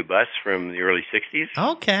VW bus from the early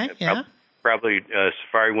 60s. Okay, yeah. Probably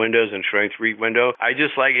Safari windows and strength rear window. I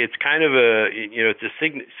just like it's kind of it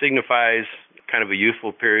signifies kind of a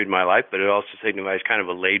youthful period in my life, but it also signifies kind of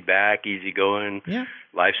a laid back, easygoing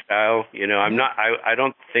lifestyle. I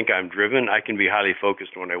don't think I'm driven. I can be highly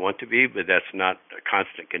focused when I want to be, but that's not a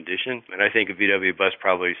constant condition. And I think a VW bus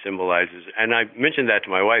probably symbolizes, and I mentioned that to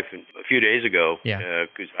my wife a few days ago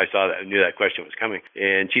because I knew that question was coming,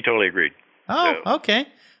 and she totally agreed. Oh, okay.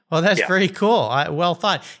 Well, that's very cool. Well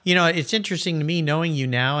thought. It's interesting to me knowing you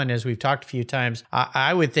now, and as we've talked a few times,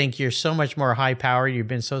 I would think you're so much more high powered. You've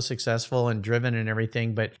been so successful and driven and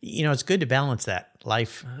everything, but it's good to balance that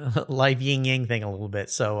life yin yang thing a little bit.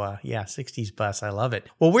 So 60s bus, I love it.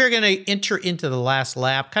 Well, we're going to enter into the last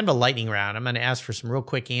lap, kind of a lightning round. I'm going to ask for some real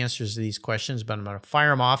quick answers to these questions, but I'm going to fire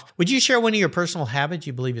them off. Would you share one of your personal habits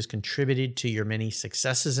you believe has contributed to your many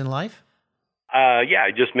successes in life?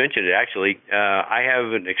 I just mentioned it, actually. I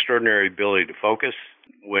have an extraordinary ability to focus.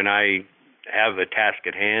 When I have a task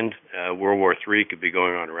at hand, World War III could be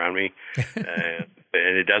going on around me, and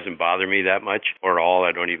it doesn't bother me that much or at all.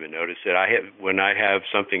 I don't even notice it. When I have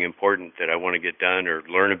something important that I want to get done or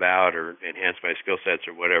learn about or enhance my skill sets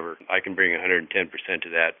or whatever, I can bring 110% to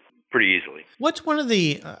that pretty easily. What's one of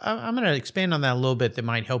the, I'm going to expand on that a little bit that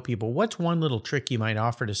might help people. What's one little trick you might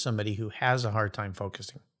offer to somebody who has a hard time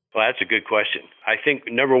focusing? Well, that's a good question. I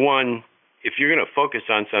think, number one, if you're going to focus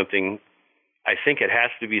on something, I think it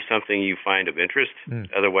has to be something you find of interest.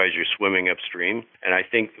 Otherwise, you're swimming upstream. And I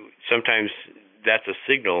think sometimes that's a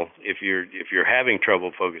signal. If you're having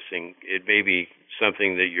trouble focusing, it may be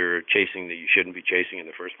something that you're chasing that you shouldn't be chasing in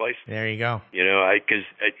the first place. There you go. Because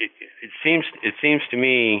it seems to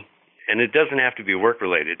me, and it doesn't have to be work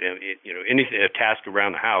related. Anything, a task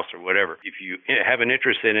around the house or whatever. If you have an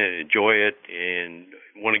interest in it, enjoy it, and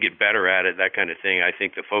want to get better at it, that kind of thing, I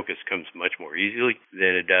think the focus comes much more easily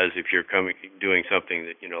than it does if you're doing something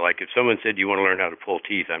that, like if someone said you want to learn how to pull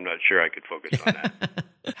teeth, I'm not sure I could focus on that.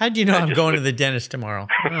 How do you know I'm going to the dentist tomorrow?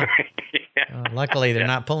 Oh. Luckily, they're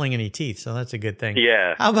not pulling any teeth, so that's a good thing.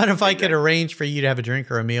 Yeah. How about if I could arrange for you to have a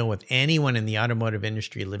drink or a meal with anyone in the automotive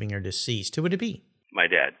industry, living or deceased? Who would it be? My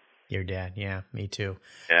dad. Your dad, yeah, me too.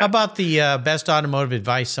 Yeah. How about the best automotive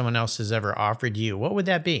advice someone else has ever offered you? What would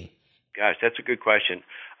that be? Gosh, that's a good question.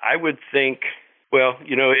 I would think, well,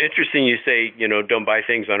 interesting you say, don't buy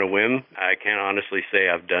things on a whim. I can't honestly say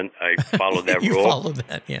I followed that you rule. You followed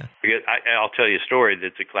that, yeah. Because I'll tell you a story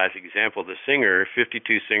that's a classic example. The Singer,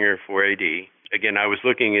 52 Singer 4AD. Again, I was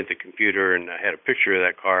looking at the computer and I had a picture of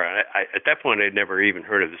that car. At that point, I'd never even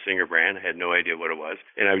heard of the Singer brand. I had no idea what it was.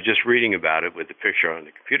 And I was just reading about it with the picture on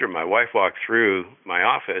the computer. My wife walked through my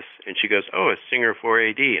office and she goes, "Oh, it's Singer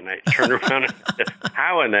 4AD." And I turned around and said,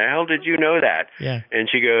 "How in the hell did you know that?" Yeah. And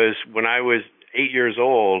she goes, "When I was 8 years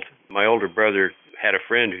old, my older brother had a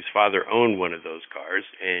friend whose father owned one of those cars,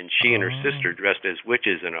 and she and her sister dressed as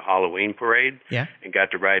witches in a Halloween parade and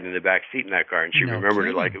got to ride in the back seat in that car, and she remembered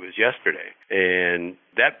it like it was yesterday." And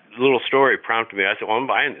that little story prompted me. I said, "Well, I'm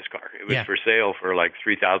buying this car." It was for sale for like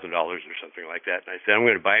 $3,000 or something like that. And I said, "I'm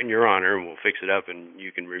going to buy it in your honor, and we'll fix it up, and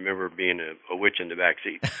you can remember being a witch in the back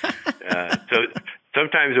seat." So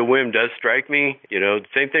sometimes a whim does strike me.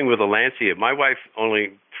 Same thing with a Lancia. My wife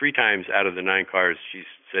only 3 times out of the 9 cars she's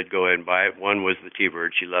said, "Go ahead and buy it." One was the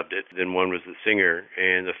T-Bird. She loved it. Then one was the Singer.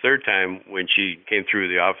 And the third time when she came through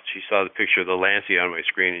the office, she saw the picture of the Lancia on my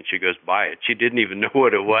screen, and she goes, "Buy it." She didn't even know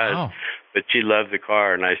what it was, but she loved the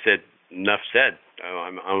car. And I said, "Enough said.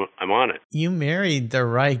 I'm on it." You married the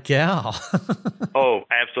right gal. Oh,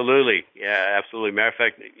 absolutely. Yeah, absolutely. Matter of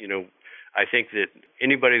fact, I think that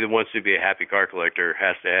anybody that wants to be a happy car collector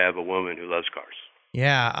has to have a woman who loves cars.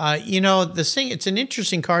 Yeah, the Singer, it's an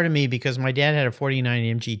interesting car to me because my dad had a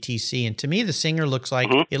 49 MGTC, and to me the Singer looks like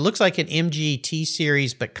it looks like an MGT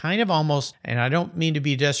series, but kind of almost, and I don't mean to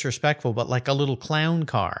be disrespectful, but like a little clown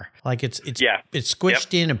car. Like it's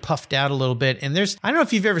squished in and puffed out a little bit. And I don't know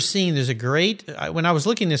if you've ever seen, there's a great, when I was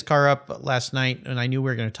looking this car up last night and I knew we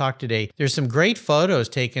were going to talk today, there's some great photos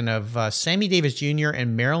taken of Sammy Davis Jr.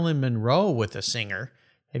 and Marilyn Monroe with the Singer.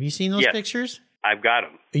 Have you seen those pictures? I've got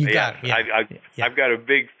them. You got them, yeah. I've got a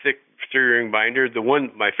big, thick steering binder.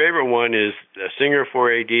 My favorite one is the Singer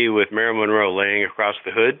 4AD with Marilyn Monroe laying across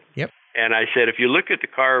the hood. Yep. And I said, if you look at the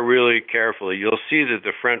car really carefully, you'll see that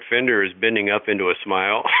the front fender is bending up into a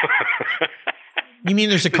smile. You mean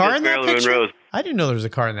there's a car in that Marilyn picture? Monroe's. I didn't know there was a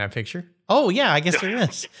car in that picture. Oh, yeah, I guess there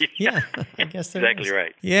is. Yeah, I guess there exactly is.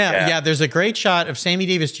 Right. Yeah, there's a great shot of Sammy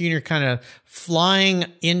Davis Jr. kind of flying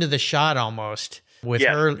into the shot almost. With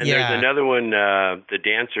her, and there's another one, the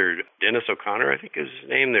dancer, Dennis O'Connor, I think is his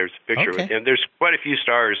name. There's a picture with him. There's quite a few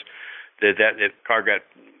stars that car got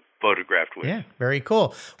photographed with. Yeah, very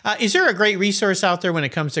cool. Is there a great resource out there when it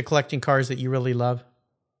comes to collecting cars that you really love?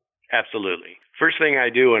 Absolutely. First thing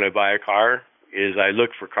I do when I buy a car is I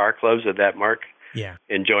look for car clubs of that mark. Yeah.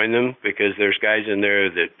 And join them, because there's guys in there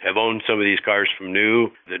that have owned some of these cars from new,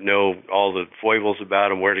 that know all the foibles about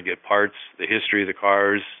them, where to get parts, the history of the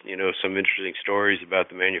cars, some interesting stories about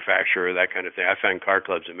the manufacturer, that kind of thing. I find car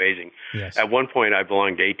clubs amazing. Yes. At one point, I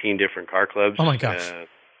belonged to 18 different car clubs. Oh, my gosh.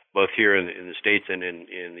 Both here in the States and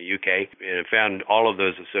in the UK, and found all of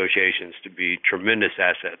those associations to be tremendous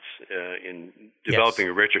assets in developing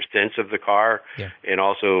a richer sense of the car, and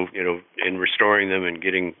also, in restoring them and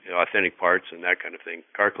getting authentic parts and that kind of thing.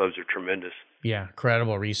 Car clubs are tremendous. Yeah,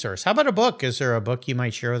 incredible resource. How about a book? Is there a book you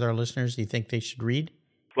might share with our listeners you think they should read?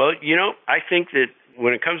 Well, I think that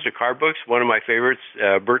when it comes to car books, one of my favorites,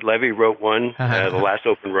 Burt Levy wrote one, The Last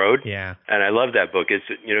Open Road. Yeah. And I love that book.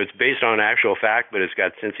 It's based on actual fact, but it's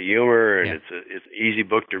got sense of humor, and it's an easy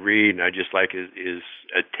book to read, and I just like his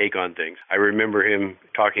take on things. I remember him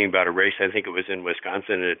talking about a race, I think it was in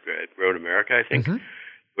Wisconsin at Road America, I think,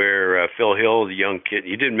 where Phil Hill, the young kid,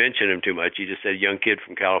 he didn't mention him too much. He just said a young kid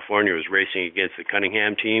from California was racing against the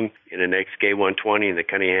Cunningham team in an XK120, and the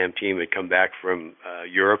Cunningham team had come back from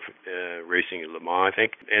Europe, racing at Le Mans, I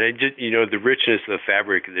think. And it just, the richness of the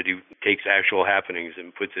fabric that he takes actual happenings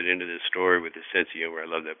and puts it into this story with his sense of humor. I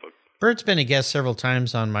love that book. Bert's been a guest several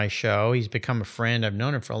times on my show. He's become a friend. I've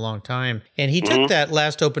known him for a long time. And he took that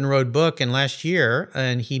Last Open Road book last year,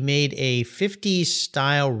 and he made a 50s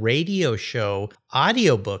style radio show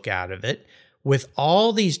audiobook out of it with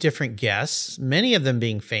all these different guests, many of them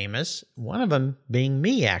being famous, one of them being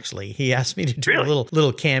me, actually. He asked me to do a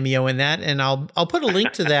little cameo in that, and I'll put a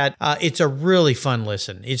link to that. It's a really fun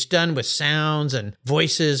listen. It's done with sounds and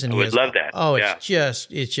voices. And I would love that. Oh, it's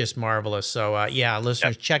just marvelous. So,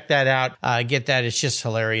 listeners, check that out. Get that. It's just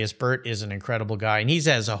hilarious. Bert is an incredible guy, and he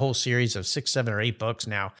has a whole series of 6, 7, or 8 books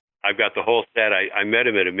now. I've got the whole set. I met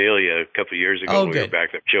him at Amelia a couple of years ago when we were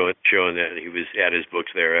back there showing that, and he had his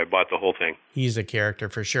books there. I bought the whole thing. He's a character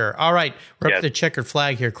for sure. All right, we're up to the checkered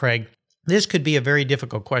flag here, Craig. This could be a very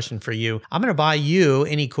difficult question for you. I'm going to buy you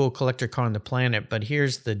any cool collector car on the planet, but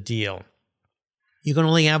here's the deal. You can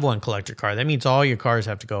only have one collector car. That means all your cars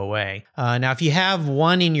have to go away. Now, if you have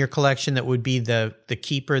one in your collection that would be the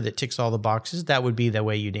keeper that ticks all the boxes, that would be the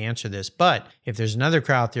way you'd answer this. But if there's another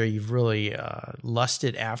car out there you've really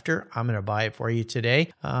lusted after, I'm going to buy it for you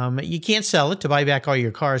today. You can't sell it to buy back all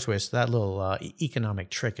your cars with, so that little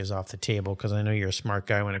economic trick is off the table, because I know you're a smart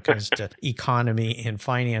guy when it comes to economy and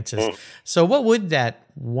finances. So what would that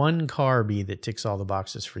one car be that ticks all the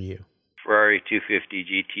boxes for you? Ferrari 250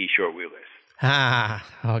 GT short wheelbase. Ah,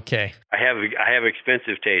 okay. I have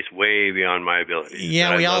expensive taste way beyond my ability.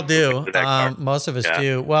 Yeah, we all do. Most of us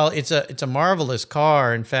do. Well, it's a marvelous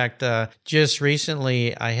car. In fact, just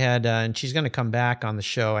recently I had, and she's going to come back on the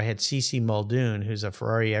show, I had Cece Muldoon, who's a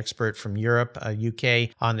Ferrari expert from Europe, UK,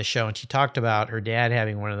 on the show, and she talked about her dad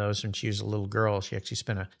having one of those when she was a little girl. She actually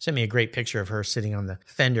sent me a great picture of her sitting on the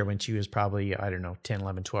fender when she was probably, 10,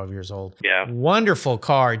 11, 12 years old. Yeah. Wonderful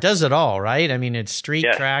car. It does it all, right? I mean, it's street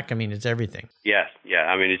track. I mean, it's everything. Yes, yeah.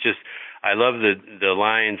 I mean, it's just, I love the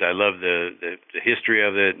lines. I love the history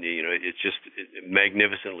of it. It's just a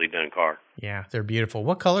magnificently done car. Yeah, they're beautiful.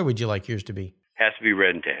 What color would you like yours to be? Has to be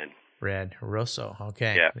red and tan. Red, Rosso.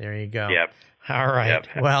 Okay, there you go. Yep. All right.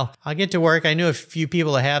 Yep. Well, I'll get to work. I knew a few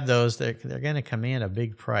people that have those. They're going to command a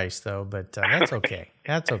big price, though, but that's okay.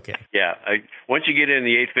 That's okay. Yeah. Once you get in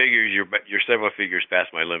the 8 figures, you're several figures past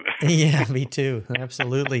my limit. Yeah, me too.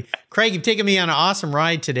 Absolutely. Craig, you've taken me on an awesome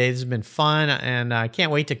ride today. This has been fun, and I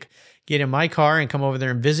can't wait to get in my car and come over there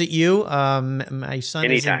and visit you. My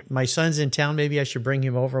son's in town. Maybe I should bring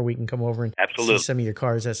him over. We can come over and see some of your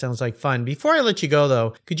cars. That sounds like fun. Before I let you go,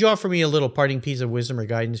 though, could you offer me a little parting piece of wisdom or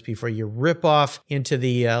guidance before you rip off into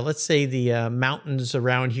the, let's say, the mountains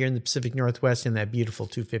around here in the Pacific Northwest in that beautiful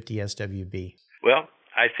 250 SWB? Well,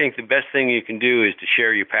 I think the best thing you can do is to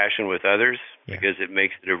share your passion with others because it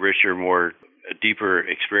makes it a richer, a deeper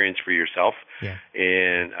experience for yourself. Yeah.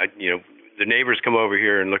 And, the neighbors come over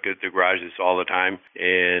here and look at the garages all the time,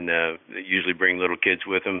 and they usually bring little kids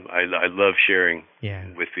with them. I love sharing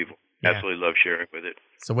with people. Absolutely love sharing with it.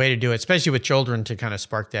 It's the way to do it, especially with children, to kind of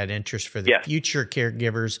spark that interest for the future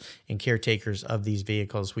caregivers and caretakers of these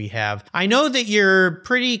vehicles we have. I know that you're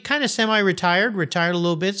pretty kind of retired a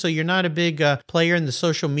little bit, so you're not a big player in the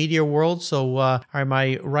social media world. So am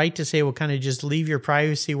I right to say we'll kind of just leave your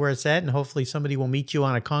privacy where it's at, and hopefully somebody will meet you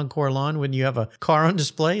on a concours lawn when you have a car on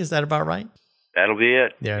display? Is that about right? That'll be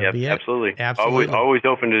it. Absolutely. Always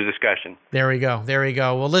open to discussion. There we go.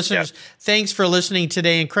 Well, listeners, thanks for listening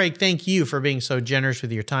today. And Craig, thank you for being so generous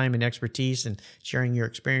with your time and expertise and sharing your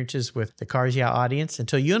experiences with the Cars Yeah audience.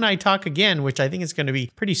 Until you and I talk again, which I think is going to be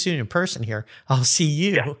pretty soon in person here, I'll see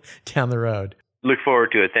you down the road. Look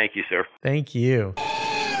forward to it. Thank you, sir. Thank you.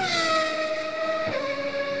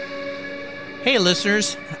 Hey,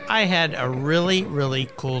 listeners, I had a really, really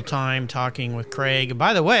cool time talking with Craig.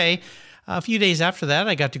 By the way, a few days after that,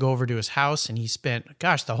 I got to go over to his house, and he spent,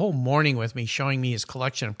 the whole morning with me showing me his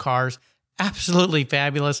collection of cars. Absolutely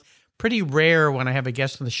fabulous. Pretty rare when I have a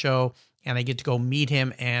guest on the show, and I get to go meet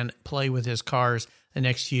him and play with his cars the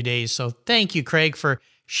next few days. So thank you, Craig, for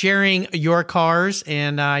sharing your cars.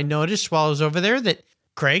 And I noticed while I was over there that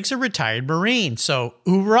Craig's a retired Marine. So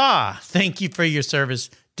hoorah! Thank you for your service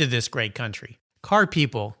to this great country. Car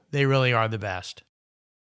people, they really are the best.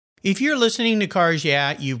 If you're listening to Cars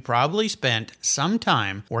Yeah, you've probably spent some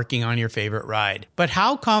time working on your favorite ride. But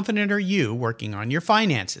how confident are you working on your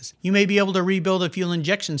finances? You may be able to rebuild a fuel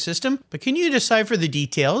injection system, but can you decipher the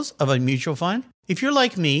details of a mutual fund? If you're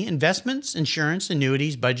like me, investments, insurance,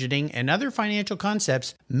 annuities, budgeting, and other financial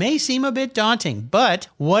concepts may seem a bit daunting, but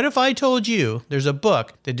what if I told you there's a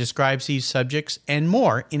book that describes these subjects and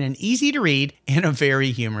more in an easy-to-read and a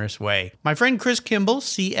very humorous way? My friend Chris Kimball,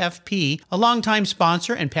 CFP, a longtime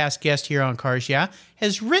sponsor and past guest here on Cars Yeah,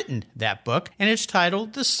 has written that book, and it's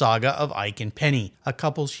titled The Saga of Ike and Penny, a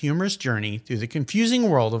couple's humorous journey through the confusing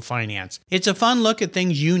world of finance. It's a fun look at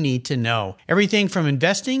things you need to know, everything from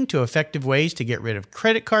investing to effective ways to get rid of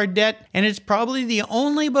credit card debt, and it's probably the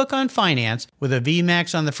only book on finance with a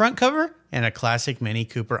VMAX on the front cover and a classic Mini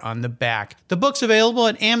Cooper on the back. The book's available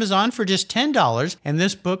at Amazon for just $10, and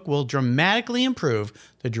this book will dramatically improve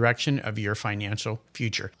the direction of your financial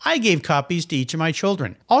future. I gave copies to each of my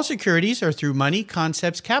children. All securities are through Money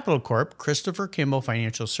Concepts Capital Corp. Christopher Kimball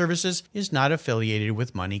Financial Services is not affiliated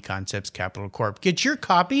with Money Concepts Capital Corp. Get your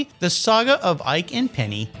copy, The Saga of Ike and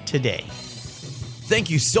Penny, today. Thank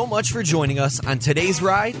you so much for joining us on today's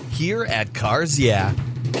ride here at Cars Yeah.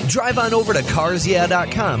 Drive on over to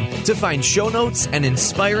carsyeah.com to find show notes and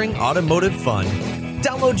inspiring automotive fun.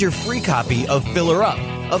 Download your free copy of Filler Up,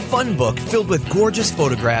 a fun book filled with gorgeous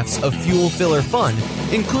photographs of fuel filler fun,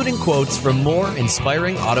 including quotes from more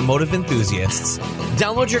inspiring automotive enthusiasts.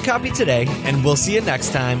 Download your copy today, and we'll see you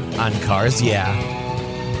next time on Cars Yeah.